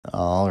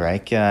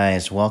Alright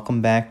guys,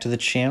 welcome back to the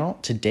channel.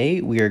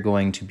 Today we are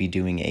going to be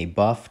doing a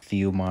buff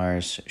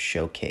Theomars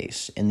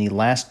showcase. In the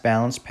last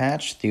balance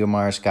patch,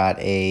 Theomars got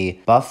a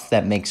buff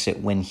that makes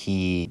it when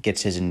he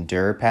gets his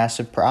Endure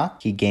passive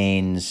proc, he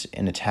gains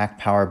an attack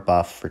power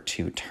buff for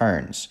 2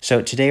 turns.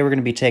 So today we're going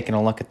to be taking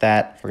a look at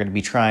that. We're going to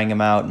be trying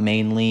him out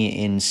mainly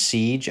in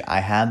Siege. I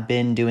have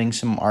been doing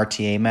some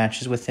RTA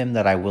matches with him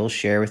that I will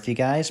share with you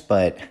guys,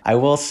 but I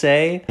will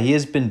say he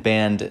has been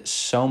banned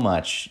so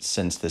much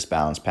since this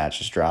balance patch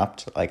has dropped.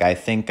 Like, I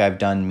think I've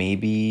done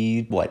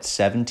maybe,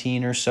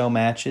 17 or so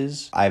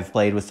matches. I've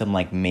played with him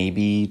like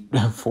maybe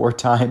 4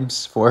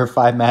 times, 4 or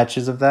 5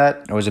 matches of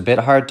that. It was a bit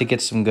hard to get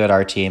some good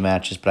RTA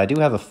matches, but I do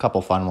have a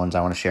couple fun ones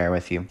I want to share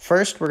with you.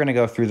 First, we're going to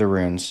go through the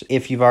runes.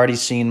 If you've already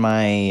seen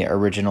my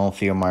original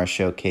Theomars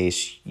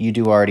showcase, you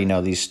do already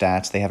know these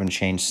stats. They haven't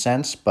changed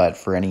since, but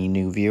for any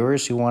new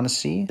viewers who want to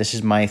see, this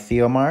is my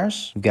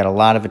Theomars. We've got a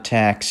lot of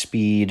attack,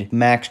 speed.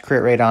 Max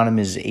crit rate on him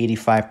is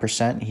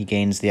 85%. He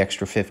gains the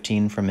extra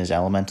 15 from his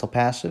elemental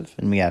passive,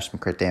 and we have some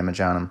crit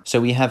damage on him.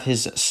 So we have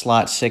his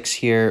slot 6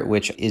 here,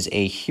 which is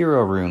a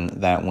hero rune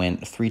that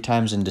went 3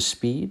 times into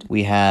speed.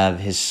 We have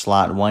his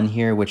slot 1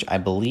 here, which I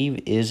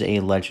believe is a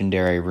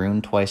legendary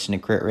rune, twice into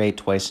crit rate,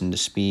 twice into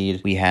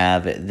speed. We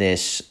have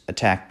this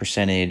attack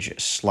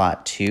percentage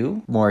slot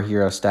 2, more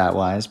hero stat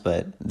wise,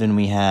 but then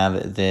we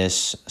have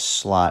this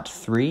slot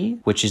 3,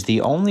 which is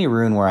the only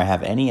rune where I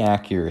have any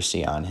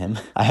accuracy on him.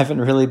 I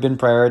haven't really been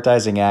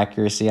prioritizing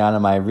accuracy on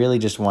him. I really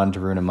just wanted to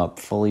rune him up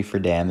fully for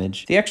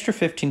damage. The extra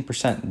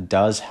 15%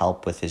 does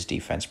help with his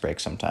defense break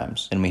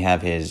sometimes. Then we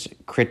have his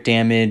crit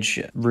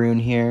damage rune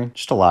here.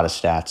 Just a lot of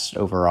stats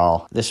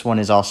overall. This one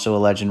is also a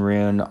legend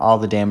rune. All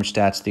the damage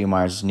stats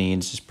Theomars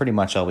needs is pretty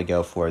much all we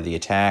go for. The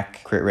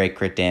attack, crit rate,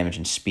 crit damage,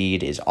 and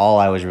speed is all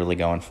I was really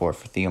going for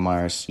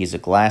Theomars. He's a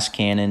glass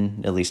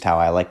cannon, at least how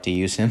I like to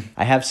use him.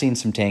 I have seen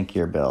some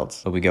tankier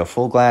builds, but we go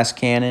full glass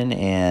cannon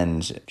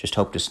and just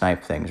hope to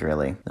snipe things,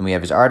 really. Then we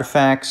have his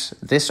artifacts.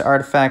 This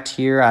artifact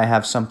here, I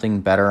have something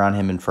better on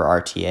him and for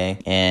RTA.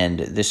 And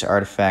this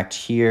artifact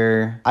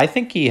here, I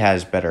think he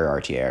has better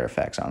RTA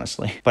artifacts,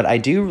 honestly. But I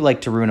do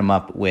like to rune him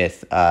up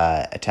with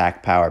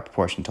attack power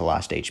proportion to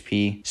lost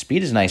HP.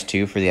 Speed is nice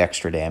too for the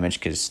extra damage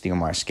because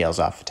Theomars scales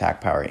off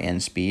attack power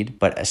and speed.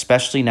 But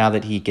especially now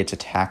that he gets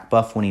attack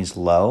buff when he's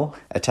low,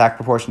 attack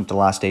proportion to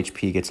lost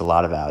HP gets a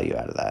lot of value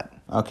out of that.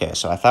 Okay,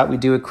 so I thought we'd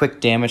do a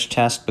quick damage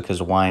test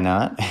because why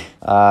not?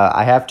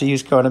 I have to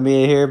use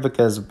Konamiya here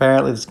because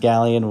apparently this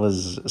Galleon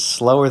was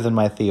slower than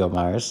my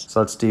Theomars. So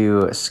let's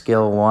do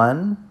skill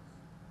 1.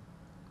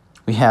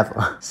 We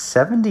have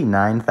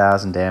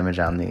 79,000 damage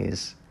on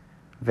these.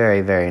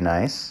 Very, very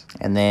nice.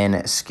 And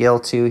then skill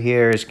 2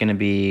 here is going to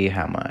be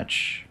how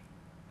much?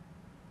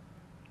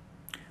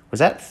 Was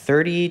that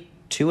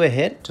 32 a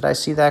hit? Did I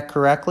see that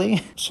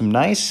correctly? Some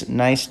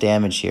nice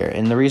damage here.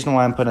 And the reason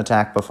why I'm putting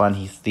attack buff on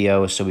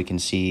Theo is so we can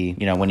see,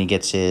 you know, when he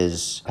gets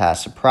his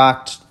passive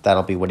procced,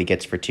 that'll be what he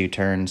gets for 2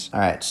 turns. All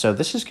right, so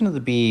this is going to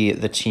be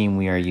the team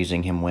we are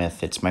using him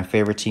with. It's my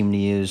favorite team to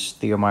use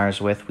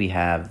Theomars with. We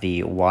have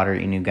the Water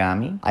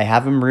Inugami. I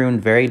have him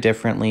runed very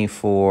differently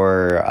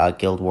for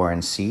Guild War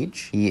and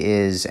Siege. He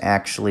is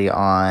actually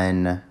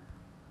on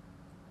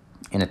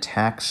an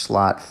attack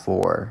slot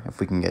 4, if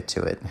we can get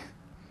to it.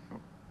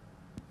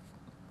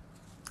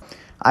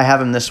 I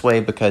have him this way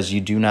because you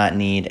do not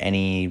need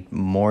any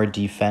more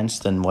defense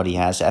than what he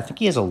has. I think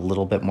he has a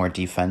little bit more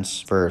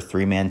defense for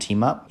 3-man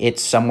team up.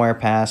 It's somewhere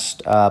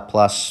past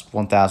plus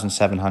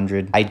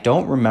 1,700. I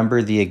don't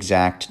remember the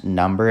exact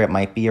number. It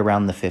might be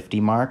around the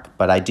 50 mark,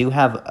 but I do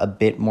have a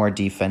bit more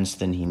defense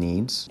than he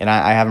needs. And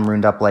I have him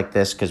runed up like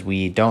this because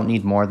we don't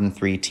need more than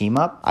 3 team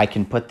up. I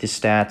can put the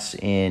stats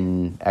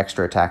in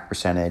extra attack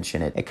percentage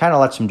and it kind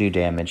of lets him do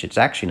damage. It's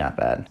actually not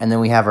bad. And then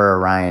we have our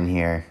Orion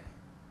here,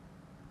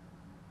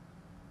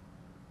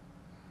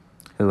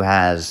 who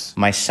has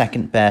my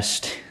second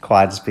best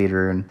quad speed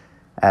rune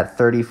at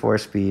 34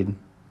 speed.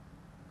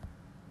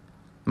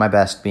 My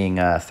best being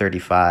a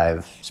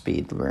 35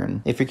 speed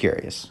rune, if you're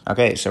curious.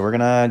 Okay, so we're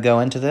gonna go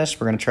into this.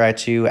 We're gonna try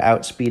to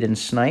outspeed and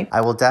snipe.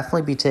 I will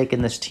definitely be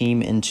taking this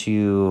team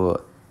into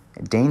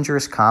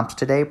dangerous comps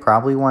today,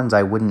 probably ones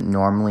I wouldn't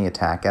normally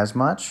attack as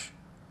much,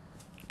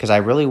 because I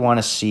really want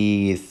to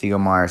see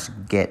Theomars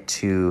get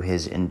to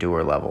his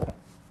Endure level.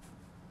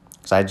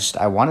 Because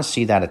I want to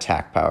see that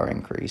attack power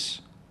increase.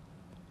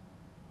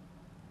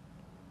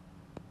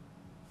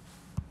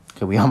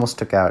 We almost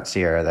took out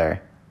Sierra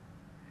there.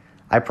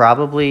 I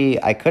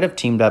could have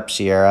teamed up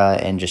Sierra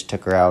and just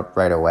took her out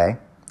right away.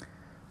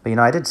 But, you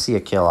know, I did see a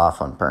kill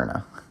off on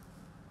Perna.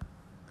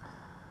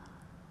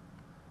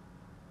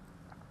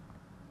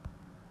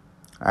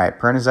 All right,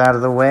 Perna's out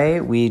of the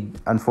way. We,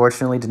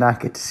 unfortunately, did not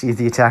get to see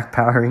the attack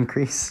power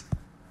increase.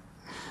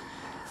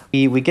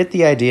 We get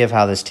the idea of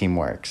how this team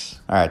works.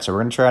 All right, so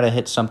we're going to try to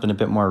hit something a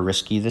bit more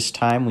risky this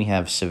time. We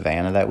have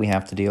Savannah that we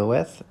have to deal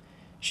with.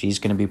 She's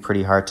going to be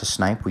pretty hard to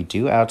snipe. We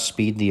do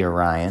outspeed the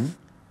Orion.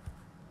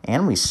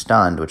 And we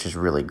stunned, which is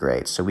really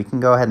great. So we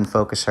can go ahead and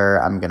focus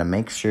her. I'm going to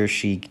make sure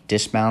she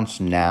dismounts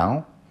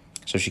now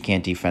so she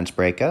can't defense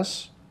break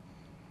us.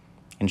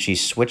 And she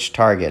switched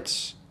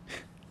targets.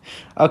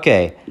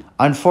 Okay,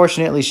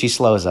 unfortunately she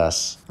slows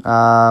us.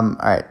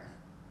 Alright.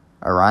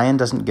 Orion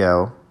doesn't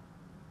go.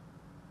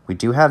 We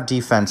do have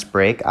defense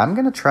break. I'm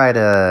going to try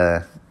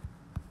to...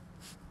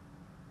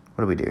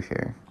 What do we do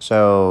here?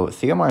 So,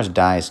 Theomars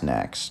dies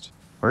next.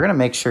 We're going to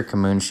make sure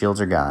Kamoon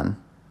shields are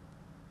gone.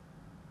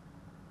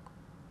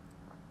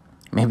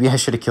 Maybe I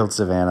should have killed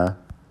Savannah.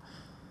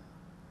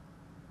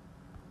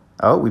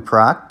 Oh, we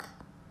proc.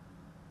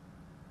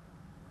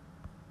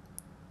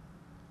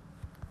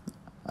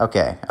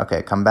 Okay,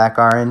 come back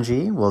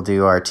RNG. We'll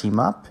do our team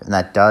up, and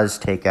that does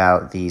take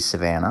out the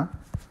Savannah.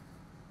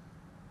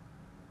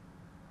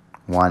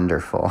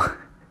 Wonderful.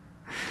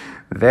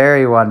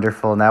 Very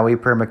wonderful. Now we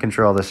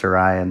perma-control this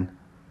Orion.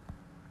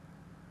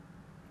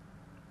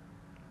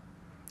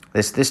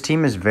 This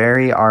team is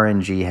very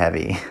RNG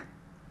heavy.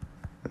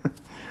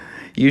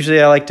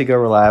 Usually I like to go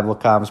reliable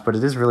comps, but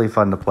it is really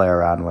fun to play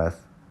around with.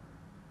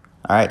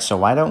 Alright, so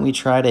why don't we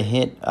try to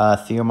hit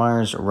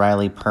Theomars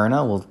Riley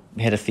Perna? We'll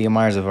hit a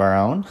Theomars of our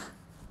own.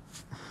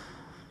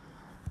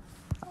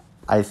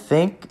 I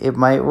think it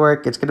might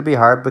work. It's going to be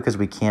hard because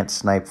we can't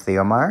snipe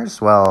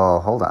Theomars.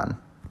 Well, hold on.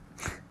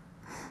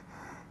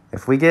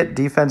 If we get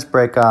defense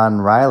break on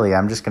Riley,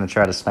 I'm just going to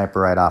try to snipe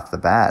her right off the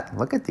bat.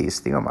 Look at these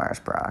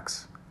Theomars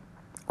procs.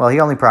 Well, he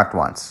only procced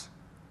once.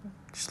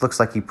 Just looks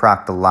like he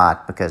procced a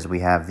lot because we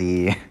have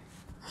the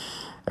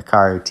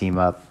Akaru team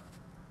up.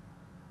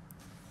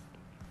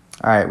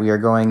 Alright, we are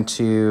going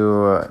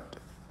to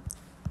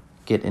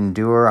get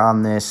Endure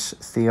on this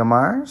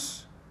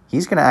Theomars.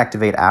 He's going to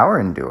activate our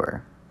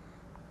Endure.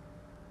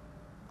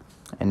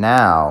 And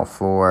now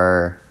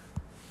for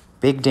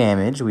big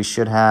damage, we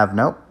should have...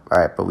 Nope.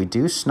 Alright, but we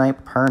do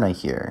snipe Perna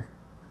here.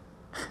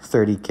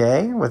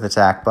 30k with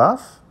attack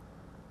buff.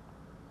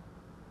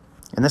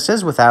 And this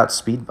is without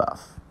speed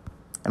buff.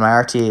 In my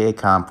RTA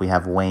comp, we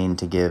have Wayne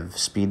to give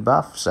speed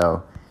buff,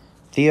 so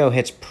Theo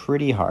hits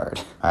pretty hard.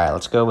 Alright,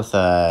 let's go with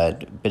a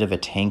bit of a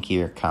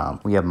tankier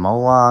comp. We have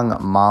Molong,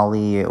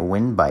 Molly,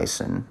 Wind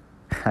Bison.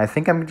 I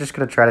think I'm just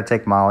going to try to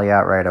take Molly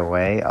out right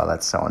away. Oh,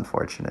 that's so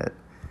unfortunate.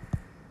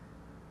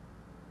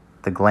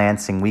 The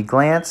glancing. We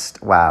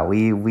glanced. Wow,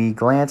 we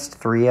glanced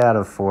 3 out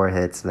of 4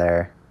 hits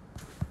there.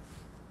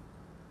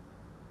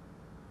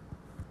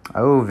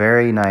 Oh,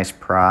 very nice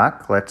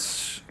proc.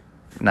 Let's...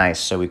 Nice.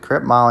 So we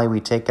crit Molly, we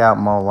take out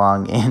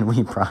Molong, and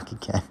we proc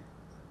again.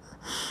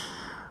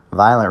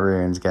 Violent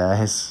runes,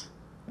 guys.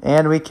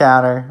 And we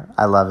counter.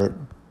 I love it.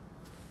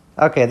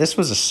 Okay, this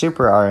was a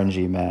super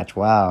RNG match.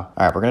 Wow. All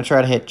right, we're going to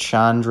try to hit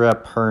Chandra,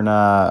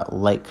 Perna,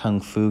 Light Kung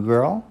Fu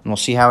Girl. And we'll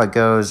see how it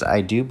goes. I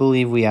do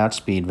believe we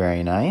outspeed.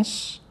 Very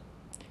nice.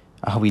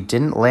 We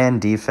didn't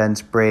land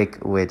defense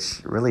break,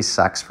 which really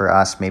sucks for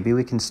us. Maybe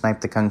we can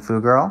snipe the Kung Fu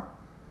Girl.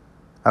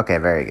 Okay,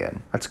 very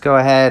good. Let's go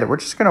ahead. We're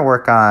just going to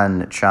work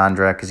on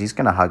Chandra because he's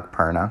going to hug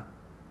Perna.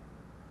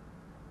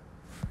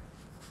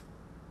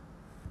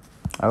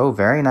 Oh,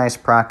 very nice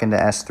proc into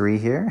S3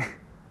 here.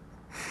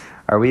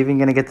 Are we even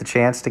going to get the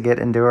chance to get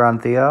Endure on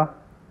Theo?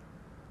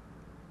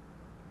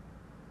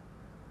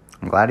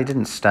 I'm glad he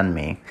didn't stun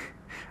me.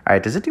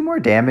 Alright, does it do more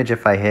damage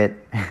if I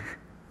hit...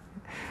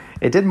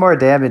 It did more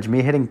damage.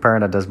 Me hitting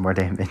Perna does more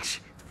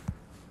damage.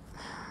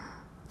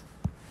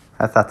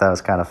 I thought that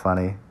was kind of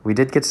funny. We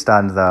did get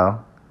stunned,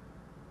 though.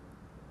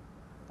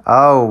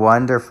 Oh,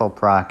 wonderful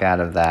proc out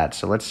of that.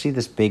 So let's see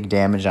this big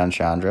damage on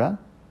Chandra.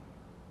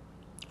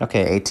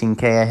 Okay,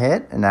 18k a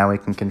hit, and now we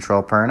can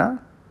control Perna.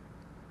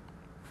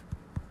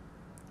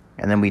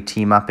 And then we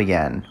team up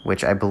again,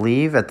 which I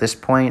believe at this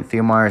point,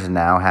 Theomars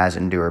now has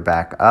Endure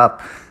back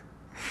up.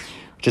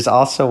 Which is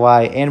also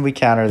why, and we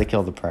counter the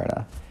kill to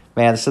Perna.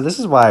 Man, so this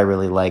is why I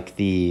really like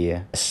the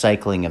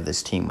cycling of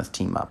this team with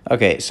team up.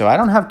 Okay, so I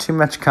don't have too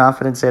much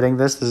confidence hitting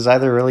this. This is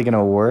either really going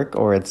to work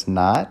or it's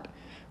not.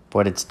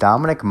 But it's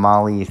Dominic,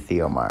 Molly,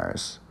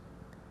 Theomars.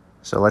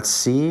 So let's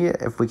see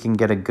if we can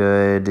get a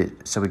good...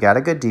 So we got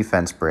a good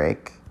defense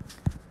break.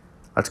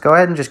 Let's go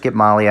ahead and just get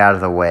Molly out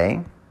of the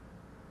way.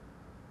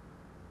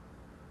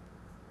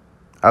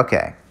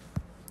 Okay.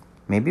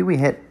 Maybe we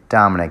hit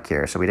Dominic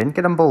here. So we didn't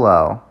get him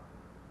below.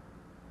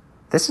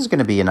 This is going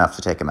to be enough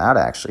to take him out,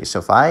 actually. So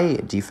if I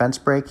defense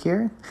break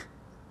here,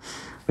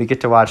 we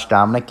get to watch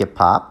Dominic get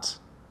popped.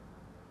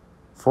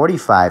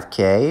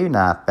 45k,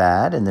 not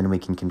bad. And then we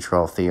can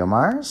control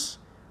Theomars.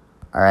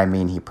 Or I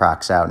mean, he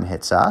procs out and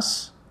hits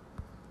us.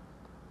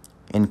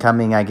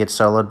 Incoming, I get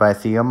soloed by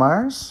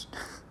Theomars.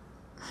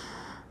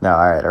 No,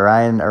 all right.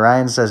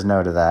 Orion says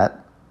no to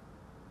that.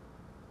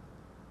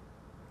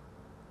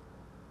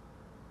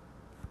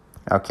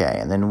 Okay,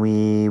 and then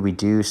we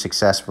do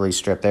successfully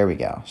strip. There we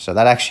go. So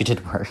that actually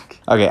did work.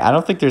 Okay, I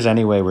don't think there's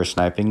any way we're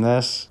sniping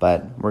this,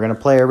 but we're going to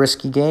play a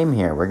risky game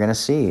here. We're going to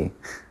see.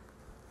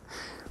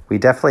 We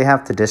definitely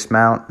have to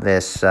dismount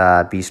this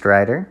Beast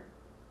Rider.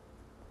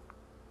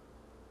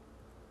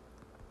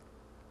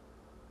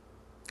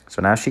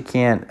 So now she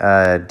can't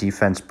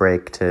defense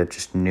break to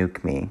just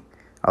nuke me.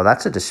 Oh,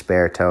 that's a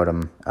Despair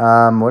Totem.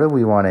 What do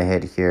we want to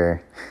hit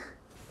here?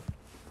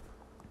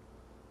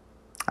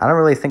 I don't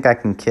really think I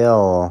can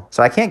kill...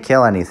 So I can't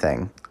kill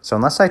anything. So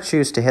unless I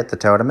choose to hit the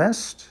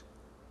Totemist...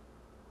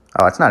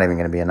 Oh, it's not even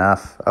going to be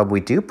enough. Oh, we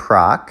do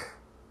proc.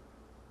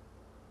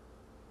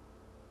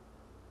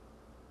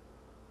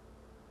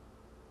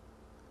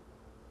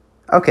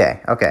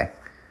 Okay, okay.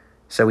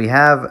 So we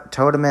have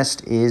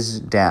Totemist is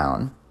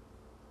down.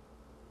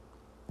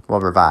 Well,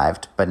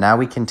 revived. But now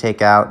we can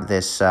take out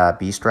this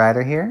Beast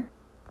Rider here.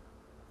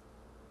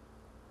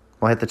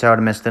 We'll hit the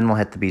Totemist, then we'll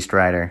hit the Beast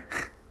Rider.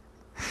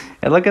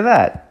 And look at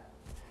that.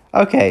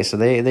 Okay, so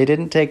they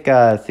didn't take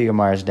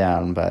Theomars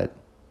down, but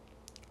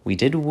we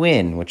did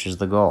win, which is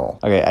the goal.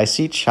 Okay, I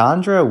see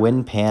Chandra,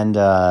 Wind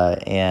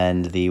Panda,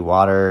 and the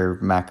Water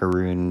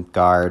Macaroon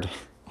Guard,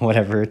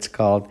 whatever it's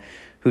called,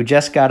 who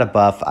just got a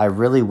buff. I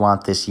really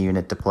want this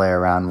unit to play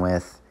around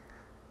with.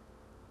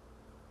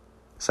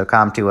 So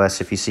come to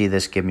us. If you see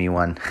this, give me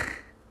one.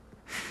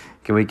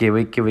 Can we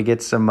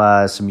get some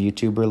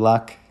YouTuber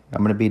luck?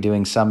 I'm gonna be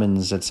doing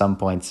summons at some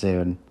point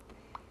soon.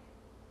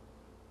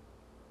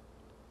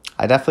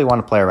 I definitely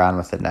want to play around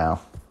with it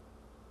now.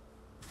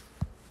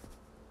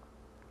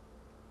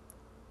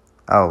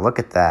 Oh, look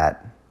at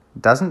that.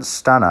 Doesn't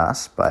stun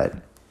us, but...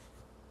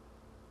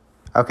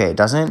 Okay, it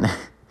doesn't...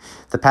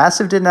 The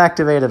passive didn't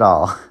activate at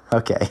all.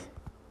 Okay.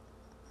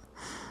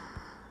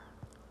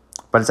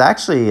 But it's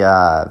actually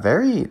a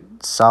very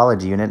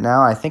solid unit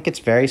now. I think it's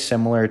very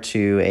similar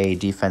to a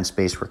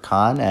defense-based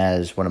Rakan,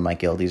 as one of my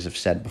guildies have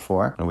said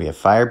before. And we have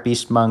Fire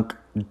Beast Monk,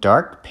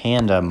 Dark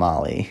Panda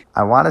Molly.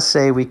 I want to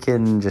say we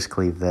can just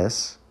cleave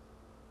this.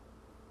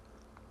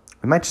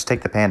 We might just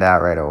take the Panda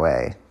out right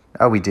away.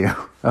 Oh, we do.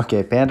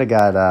 Okay, Panda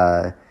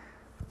got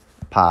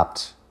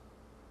popped.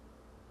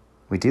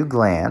 We do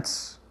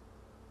glance.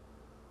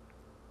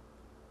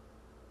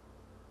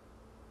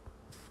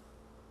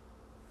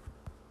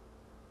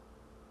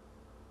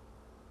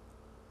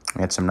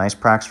 We had some nice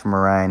procs from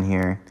Orion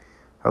here.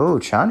 Oh,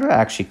 Chandra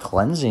actually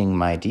cleansing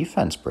my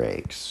defense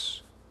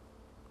breaks.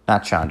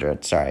 Not Chandra,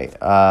 sorry.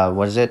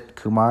 What is it?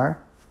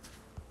 Kumar?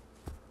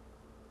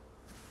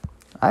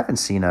 I haven't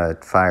seen a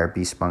Fire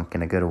Beast Monk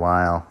in a good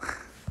while.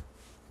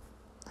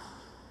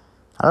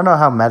 I don't know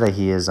how meta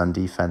he is on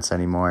defense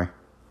anymore.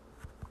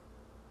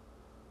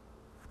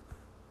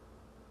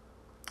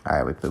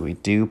 Alright, we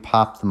do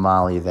pop the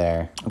Molly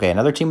there. Okay,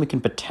 another team we can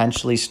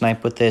potentially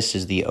snipe with this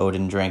is the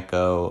Odin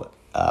Dranko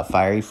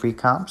Fire Ifrit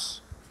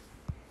comps.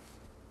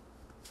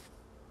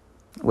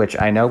 Which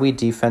I know we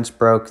defense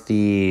broke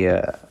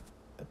the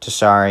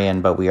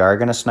Tessarian, but we are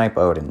going to snipe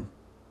Odin.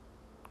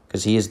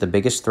 Because he is the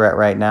biggest threat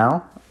right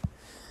now.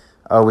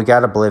 Oh, we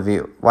got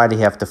Oblivion. Why do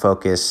you have to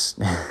focus?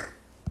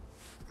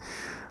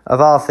 Of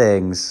all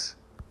things.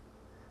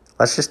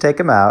 Let's just take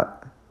him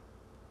out.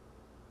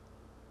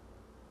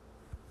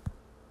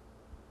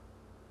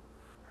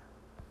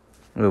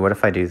 Ooh, what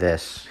if I do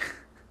this?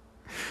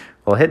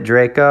 We'll hit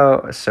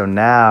Draco, so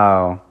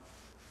now...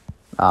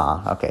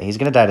 Ah, okay, he's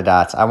going to die to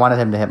dots. I wanted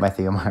him to hit my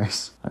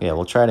Theomars. Okay,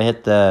 we'll try to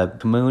hit the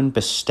Moon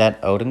Bastet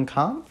Odin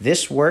comp.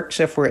 This works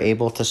if we're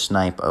able to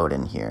snipe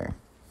Odin here.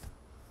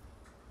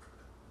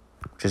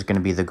 Which is going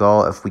to be the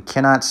goal. If we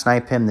cannot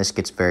snipe him, this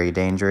gets very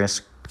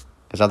dangerous.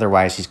 Because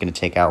otherwise, he's going to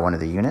take out one of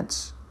the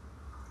units.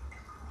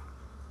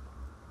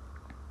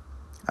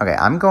 Okay,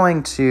 I'm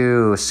going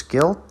to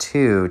skill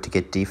 2 to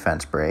get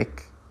defense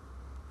break.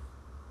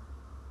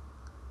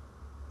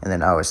 And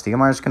then, oh, is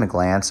Theomars going to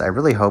glance? I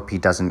really hope he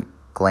doesn't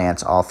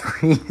glance all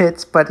 3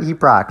 hits, but he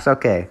procs.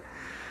 Okay.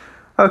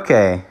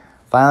 Okay.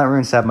 Violent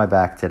Runes have my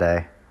back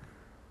today.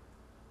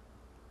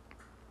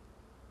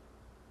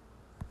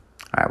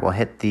 All right, we'll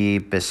hit the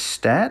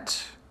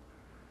Bastet.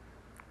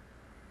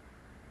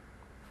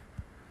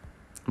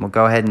 We'll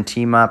go ahead and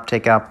team up,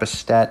 take out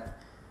Bastet.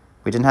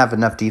 We didn't have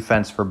enough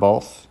defense for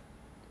both.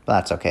 But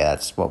that's okay,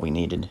 that's what we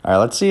needed. All right,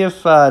 let's see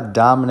if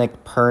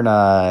Dominic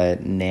Perna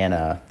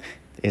Nana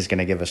is going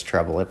to give us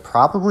trouble. It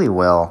probably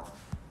will.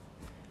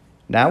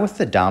 Now with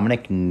the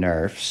Dominic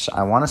nerfs,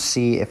 I want to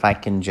see if I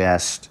can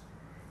just...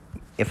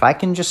 If I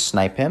can just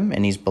snipe him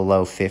and he's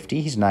below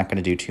 50, he's not going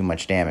to do too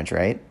much damage,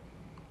 right?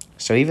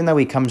 So even though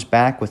he comes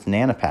back with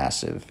Nana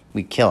passive,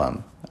 we kill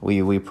him.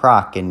 We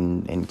proc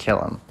and kill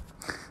him.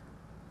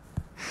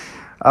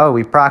 Oh,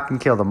 we proc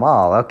and kill them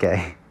all.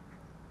 Okay.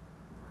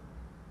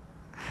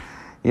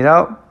 You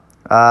know,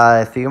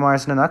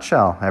 Theomars in a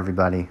nutshell,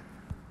 everybody.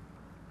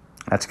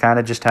 That's kind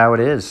of just how it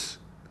is.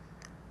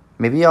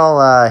 Maybe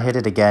I'll hit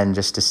it again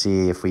just to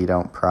see if we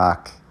don't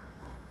proc.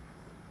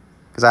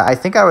 Because I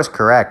think I was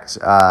correct.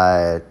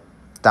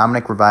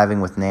 Dominic reviving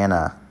with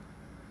Nana.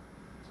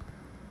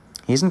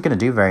 He isn't going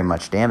to do very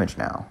much damage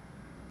now.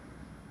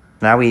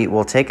 Now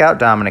we'll take out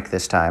Dominic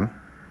this time.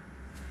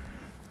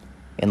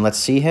 And let's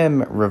see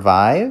him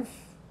revive.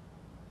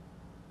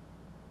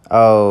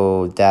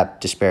 Oh,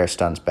 that Despair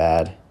Stun's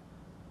bad.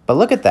 But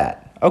look at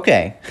that.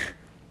 Okay.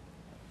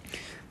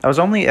 That was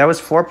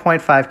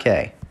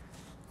 4.5k.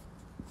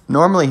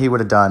 Normally he would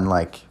have done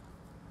like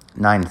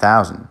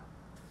 9,000.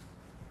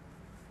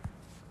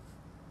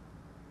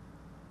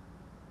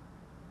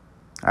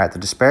 All right, the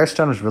Despair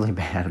Stone was really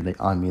bad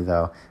on me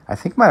though. I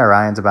think my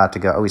Orion's about to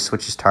go. Oh, he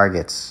switches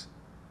targets.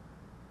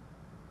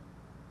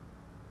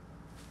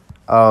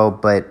 Oh,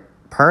 but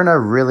Perna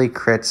really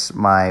crits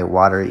my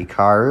Water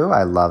Ikaru.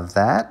 I love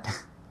that.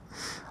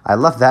 I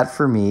love that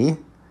for me.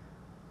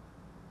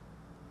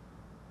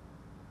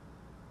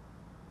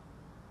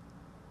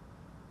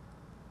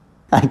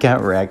 I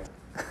got wrecked.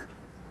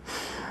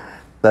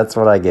 That's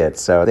what I get.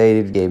 So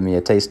they gave me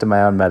a taste of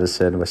my own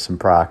medicine with some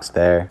procs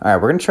there. All right,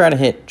 we're going to try to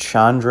hit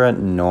Chandra,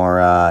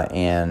 Nora,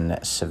 and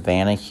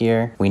Savannah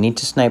here. We need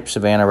to snipe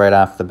Savannah right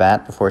off the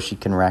bat before she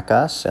can wreck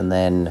us. And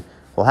then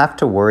we'll have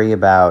to worry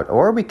about,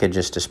 or we could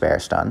just Despair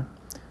Stun.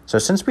 So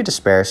since we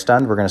Despair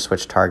Stunned, we're going to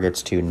switch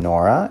targets to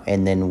Nora.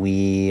 And then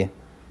we...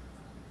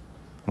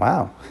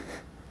 Wow.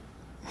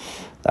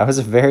 That was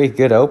a very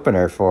good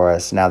opener for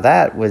us. Now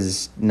that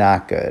was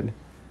not good.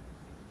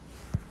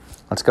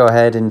 Let's go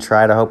ahead and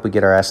try to hope we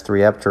get our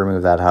S3 up to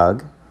remove that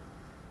hug.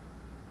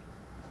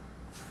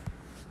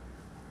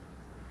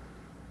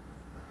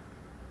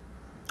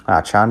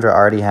 Chandra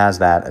already has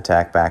that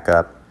attack back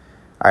up.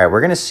 All right,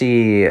 we're going to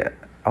see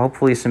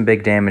hopefully some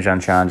big damage on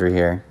Chandra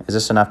here. Is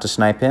this enough to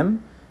snipe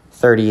him?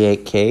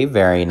 38k,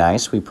 very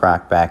nice. We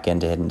proc back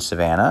into Hidden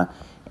Savannah.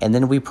 And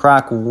then we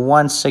proc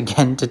once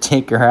again to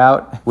take her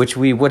out, which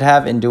we would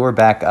have Endure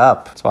back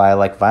up. That's why I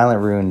like Violent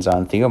Runes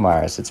on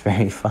Theomars. It's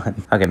very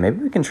fun. Okay, maybe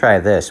we can try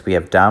this. We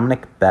have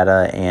Dominic,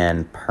 Beta,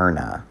 and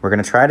Perna. We're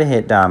going to try to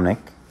hit Dominic.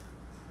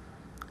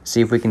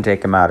 See if we can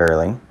take him out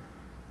early.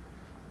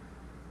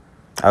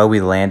 Oh, we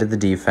landed the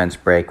defense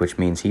break, which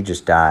means he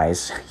just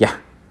dies. Yeah.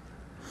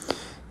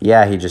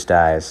 Yeah, he just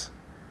dies.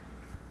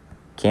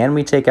 Can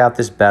we take out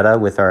this Beta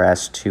with our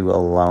S2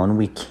 alone?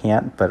 We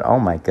can't, but oh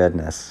my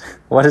goodness.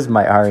 What is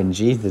my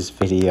RNG this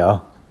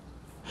video?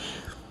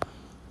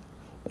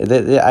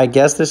 I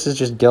guess this is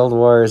just Guild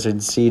Wars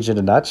and Siege in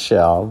a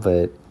nutshell,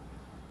 but...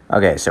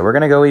 Okay, so we're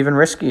going to go even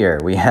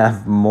riskier. We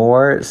have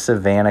more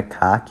Savannah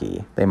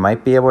Cocky. They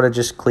might be able to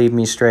just cleave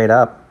me straight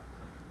up.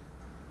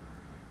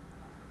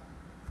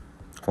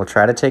 We'll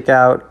try to take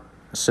out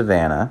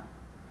Savannah.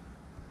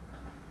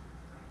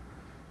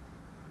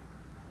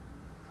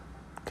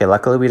 Okay,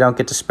 luckily we don't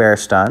get to spare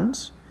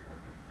stuns.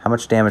 How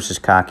much damage does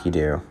Cocky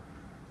do?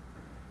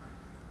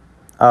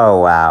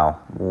 Oh,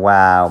 wow.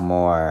 Wow,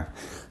 more.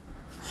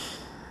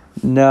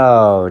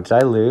 No, did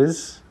I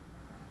lose?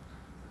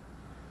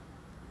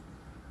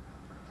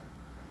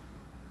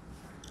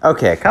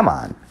 Okay, come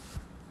on.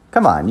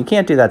 Come on, you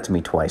can't do that to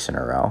me twice in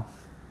a row.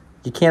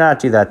 You cannot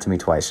do that to me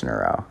twice in a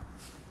row.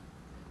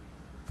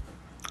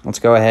 Let's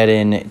go ahead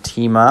and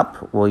team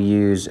up. We'll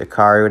use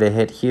Ikaru to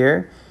hit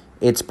here.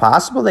 It's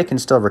possible they can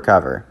still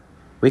recover.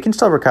 We can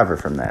still recover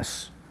from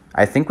this.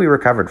 I think we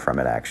recovered from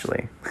it,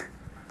 actually.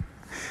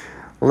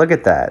 Look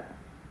at that.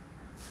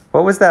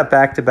 What was that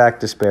back-to-back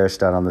Despair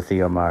Stun on the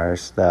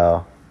Theomars,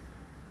 though?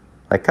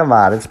 Like, come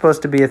on. It's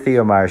supposed to be a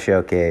Theomars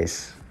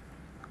showcase.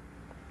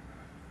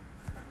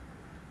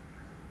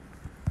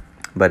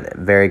 But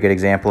very good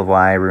example of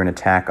why we're going to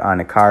attack on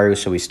Ikaru,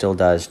 so he still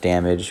does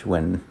damage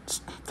when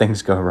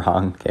things go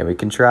wrong. Okay, we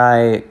can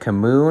try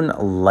Kamoon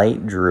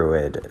Light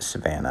Druid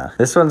Savannah.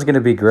 This one's going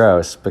to be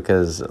gross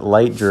because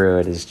Light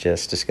Druid is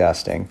just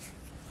disgusting.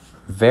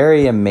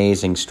 Very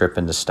amazing strip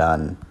into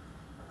stun.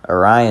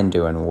 Orion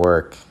doing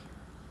work.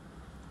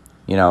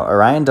 You know,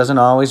 Orion doesn't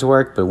always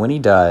work, but when he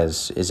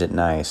does, is it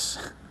nice?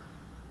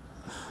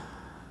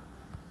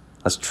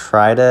 Let's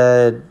try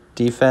to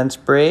defense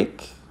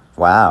break.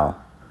 Wow.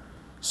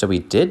 So we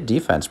did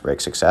defense break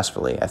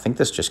successfully. I think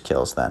this just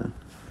kills then.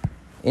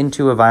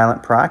 Into a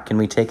violent proc. Can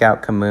we take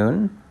out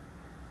Kamoon?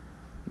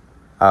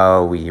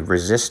 Oh, we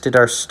resisted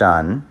our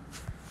stun.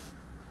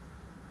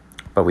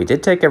 But we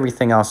did take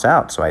everything else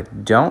out, so I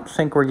don't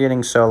think we're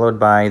getting soloed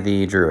by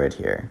the Druid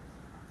here.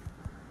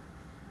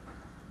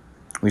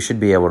 We should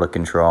be able to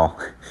control.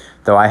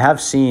 Though I have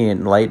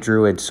seen Light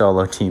Druid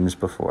solo teams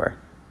before.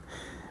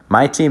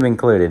 My team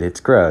included. It's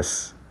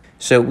gross.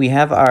 So we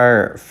have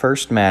our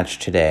first match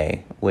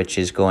today, which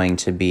is going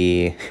to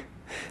be...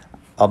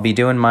 I'll be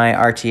doing my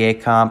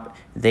RTA comp.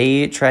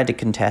 They tried to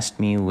contest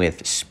me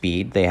with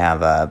speed. They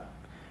have a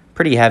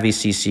pretty heavy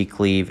CC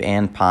cleave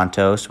and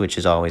Pontos, which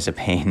is always a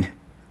pain.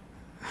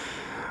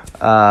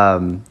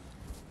 So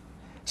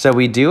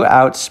we do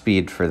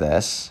outspeed for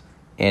this,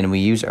 and we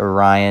use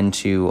Orion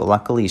to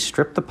luckily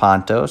strip the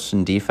Pontos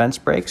and defense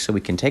break so we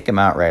can take him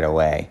out right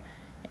away.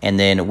 And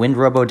then Wind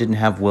Robo didn't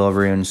have Will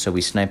Runes, so we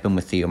snipe him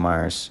with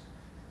Theomars.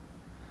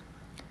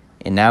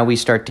 And now we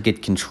start to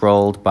get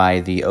controlled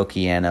by the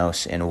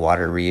Okeanos and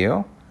Water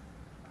Ryu.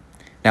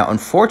 Now,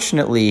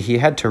 unfortunately, he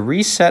had to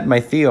reset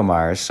my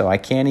Theomars, so I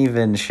can't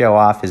even show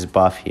off his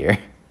buff here.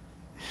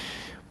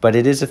 But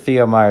it is a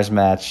Theomars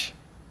match.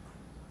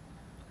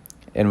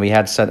 And we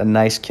had a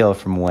nice kill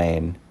from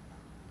Wayne.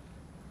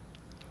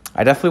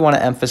 I definitely want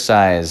to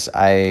emphasize,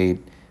 I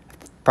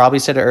probably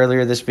said it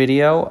earlier this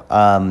video,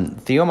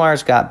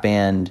 Theomars got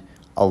banned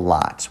a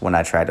lot when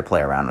I tried to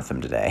play around with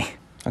him today.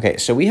 Okay,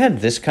 so we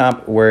had this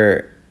comp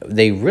where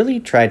they really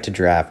tried to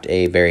draft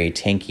a very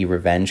tanky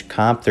revenge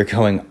comp. They're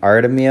going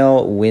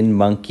Artemil, Wind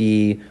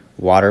Monkey,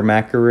 Water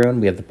Macaroon.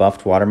 We have the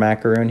buffed Water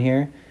Macaroon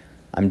here.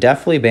 I'm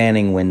definitely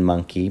banning Wind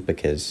Monkey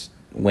because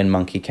Wind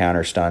Monkey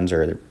counter stuns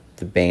are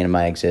the bane of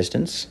my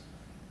existence.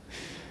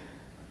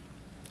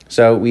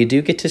 So we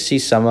do get to see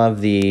some of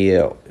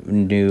the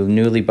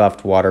newly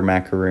buffed Water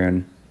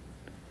Macaroon.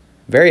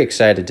 Very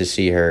excited to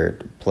see her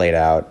played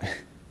out.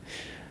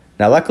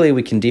 Now, luckily,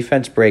 we can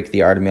defense break the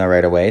Artemil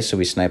right away, so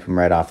we snipe him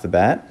right off the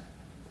bat.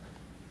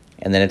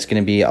 And then it's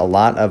going to be a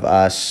lot of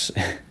us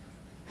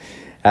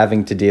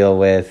having to deal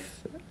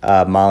with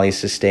Molly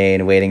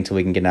sustain, waiting till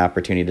we can get an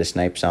opportunity to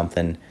snipe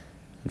something.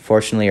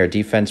 Unfortunately, our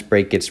defense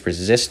break gets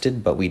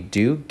resisted, but we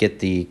do get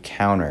the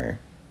counter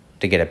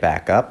to get it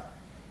back up.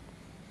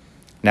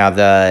 Now,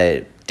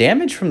 the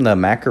damage from the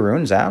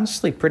Macaroon is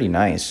honestly pretty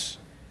nice.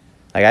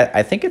 Like,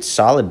 I think it's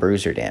solid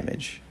bruiser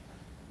damage.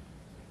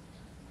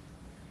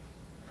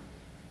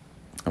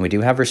 And we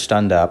do have her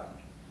stunned up,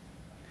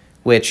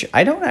 which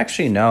I don't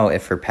actually know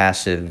if her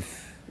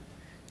passive...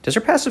 Does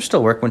her passive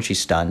still work when she's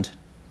stunned?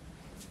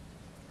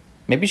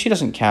 Maybe she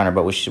doesn't counter,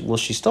 but will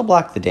she still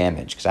block the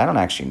damage? Because I don't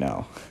actually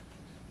know.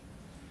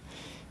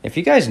 If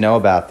you guys know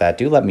about that,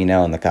 do let me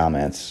know in the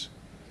comments.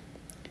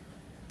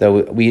 Though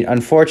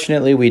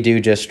unfortunately, we do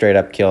just straight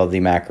up kill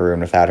the Macaroon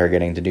without her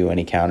getting to do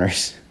any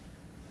counters.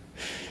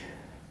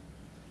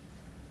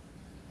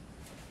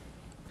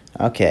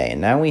 Okay,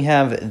 now we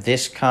have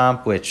this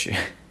comp, which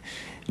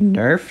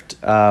nerfed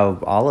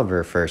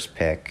Oliver first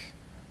pick.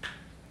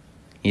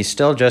 He's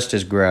still just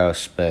as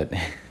gross, but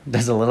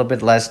does a little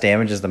bit less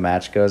damage as the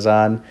match goes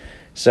on.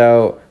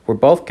 So we're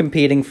both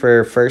competing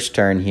for first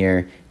turn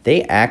here.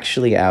 They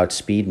actually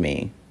outspeed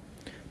me,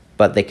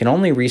 but they can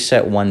only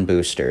reset one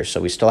booster,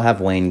 so we still have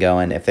Wayne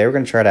going. If they were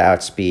going to try to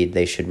outspeed,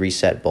 they should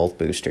reset both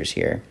boosters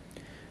here.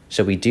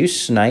 So we do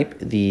snipe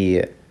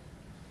the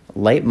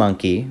Light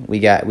Monkey.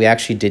 We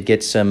actually did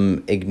get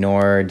some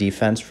ignore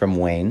defense from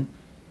Wayne.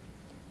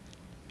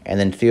 And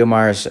then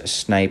Theomars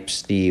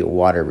snipes the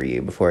Water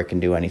Ryu before it can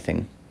do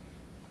anything.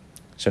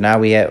 So now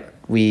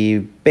we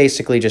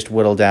basically just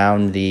whittle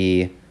down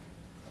the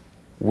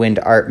Wind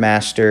Art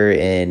Master,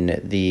 and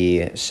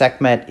the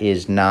Sekhmet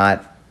is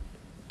not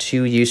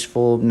too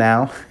useful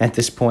now at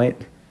this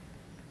point.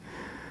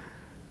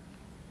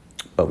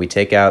 But we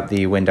take out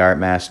the Wind Art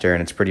Master,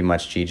 and it's pretty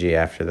much GG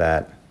after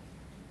that.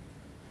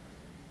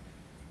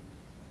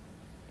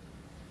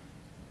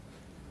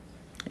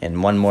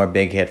 And one more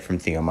big hit from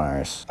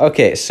Theomars.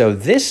 Okay, so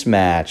this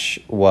match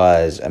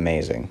was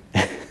amazing.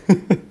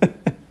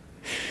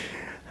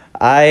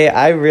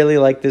 I really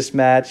like this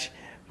match.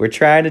 We're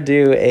trying to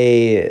do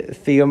a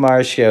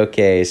Theomars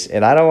showcase,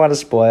 and I don't want to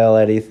spoil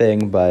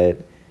anything,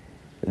 but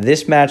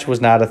this match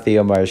was not a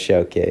Theomars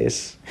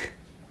showcase.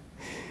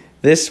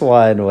 This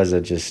one was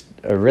just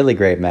a really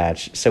great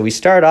match. So we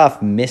start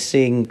off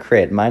missing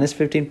crit, minus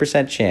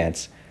 15%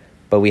 chance,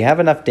 but we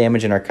have enough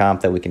damage in our comp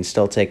that we can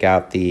still take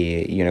out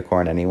the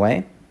unicorn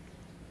anyway.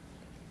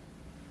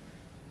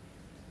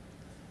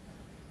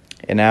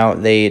 And now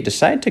they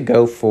decide to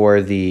go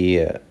for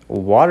the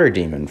water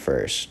demon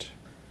first.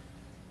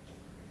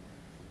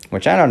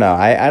 Which I don't know.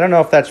 I don't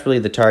know if that's really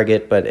the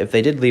target, but if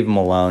they did leave him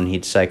alone,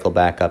 he'd cycle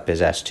back up his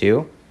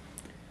S2.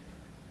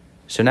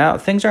 So now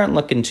things aren't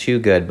looking too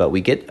good, but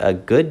we get a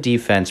good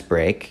defense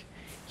break.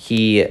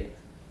 He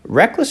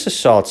reckless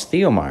assaults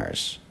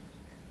Theomars,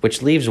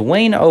 which leaves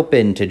Wayne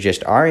open to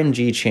just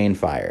RNG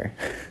chainfire.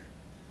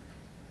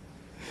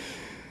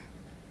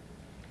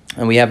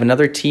 And we have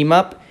another team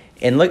up.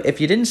 And look,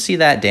 if you didn't see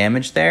that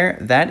damage there,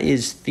 that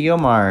is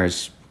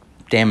Theomars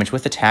damage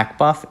with attack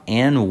buff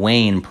and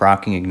Wayne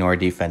proccing ignore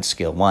defense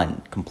skill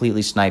 1.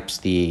 Completely snipes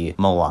the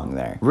Molong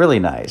there. Really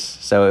nice.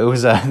 So it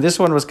was this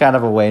one was kind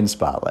of a Wayne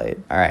spotlight.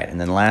 All right,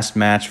 and then last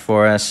match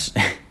for us.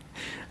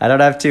 I don't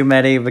have too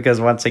many because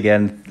once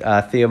again,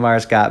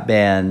 Theomars got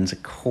banned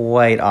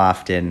quite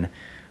often,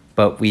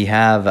 but we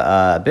have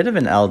a bit of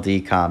an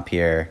LD comp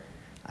here.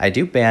 I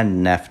do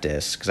ban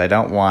Nephthys because I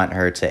don't want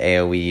her to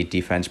AoE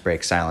defense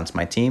break silence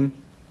my team.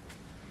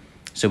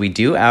 So we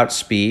do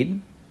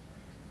outspeed.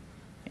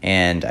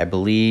 And I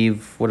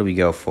believe, what do we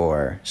go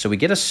for? So we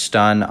get a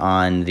stun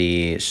on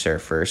the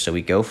Surfer. So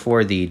we go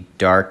for the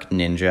Dark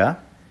Ninja.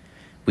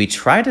 We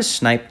try to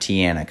snipe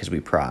Tiana because we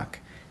proc.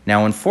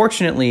 Now,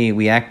 unfortunately,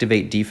 we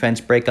activate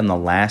defense break on the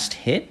last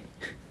hit,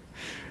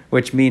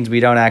 which means we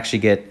don't actually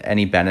get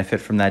any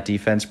benefit from that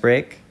defense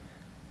break.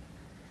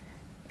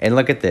 And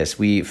look at this.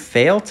 We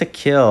fail to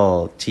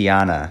kill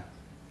Tiana.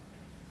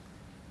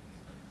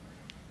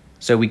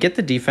 So we get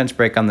the defense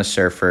break on the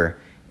Surfer,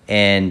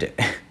 and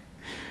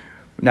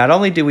not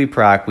only do we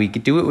proc, we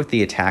could do it with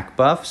the attack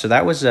buff. So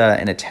that was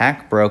an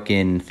attack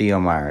broken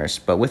Theomars,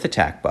 but with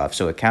attack buff,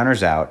 so it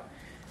counters out.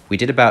 We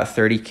did about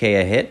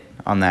 30k a hit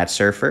on that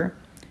Surfer.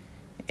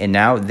 And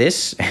now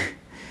this,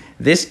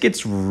 this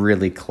gets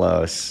really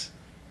close.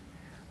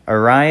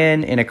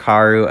 Orion and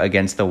Ikaru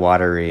against the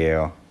Water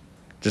Ryu.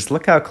 Just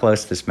look how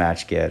close this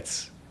match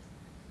gets.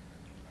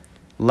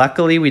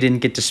 Luckily, we didn't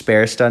get to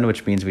spare stun,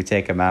 which means we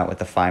take him out with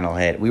the final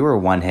hit. We were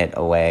one hit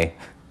away.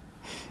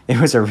 It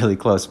was a really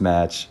close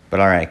match. But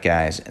all right,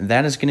 guys,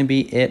 that is going to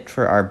be it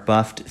for our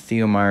buffed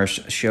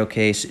Theomars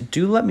showcase.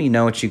 Do let me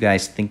know what you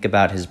guys think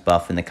about his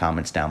buff in the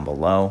comments down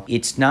below.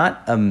 It's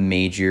not a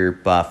major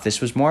buff.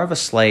 This was more of a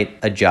slight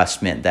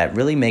adjustment that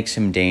really makes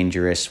him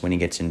dangerous when he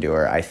gets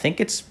Endure. I think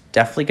it's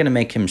definitely going to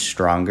make him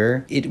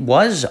stronger. It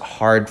was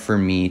hard for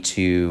me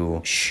to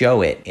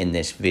show it in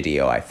this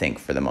video, I think,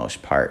 for the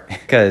most part.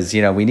 Because,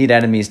 you know, we need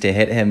enemies to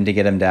hit him to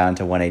get him down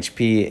to 1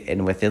 HP.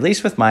 And with, at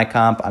least with my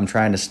comp, I'm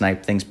trying to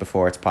snipe things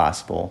before it's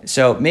possible.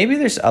 So maybe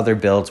there's other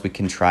builds we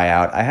can try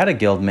out. I had a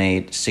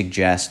guildmate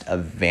suggest a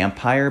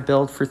vampire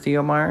build for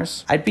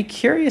Theomars. I'd be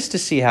curious to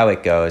see how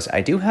it goes. I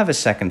do have a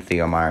second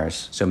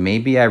Theomars, so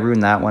maybe I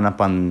ruin that one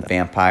up on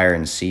vampire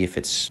and see if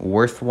it's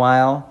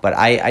worthwhile. But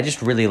I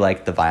just really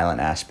like the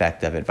violent aspect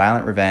of it.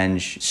 Violent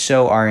Revenge,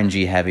 so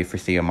RNG heavy for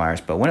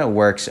Theomars, but when it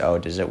works, oh,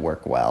 does it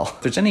work well.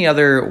 If there's any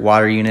other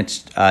water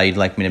units you'd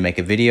like me to make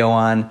a video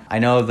on, I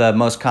know the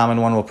most common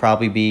one will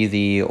probably be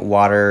the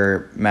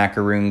water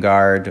macaroon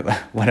guard,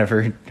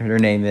 whatever her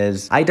name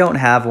is. I don't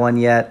have one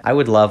yet. I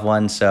would love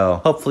one,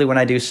 so hopefully when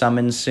I do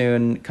summons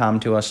soon, Come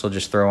To Us will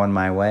just throw one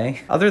my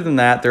way. Other than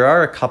that, there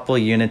are a couple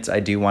units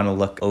I do want to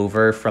look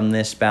over from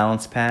this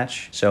balance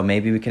patch, so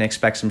maybe we can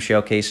expect some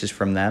showcases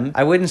from them.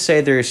 I wouldn't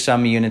say there's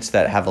some units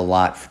that have a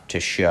lot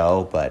to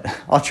show, but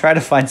I'll try to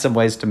find some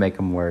ways to make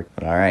them work.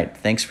 But all right,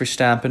 thanks for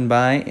stopping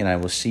by, and I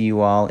will see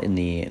you all in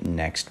the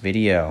next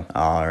video.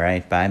 All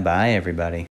right, bye-bye, everybody.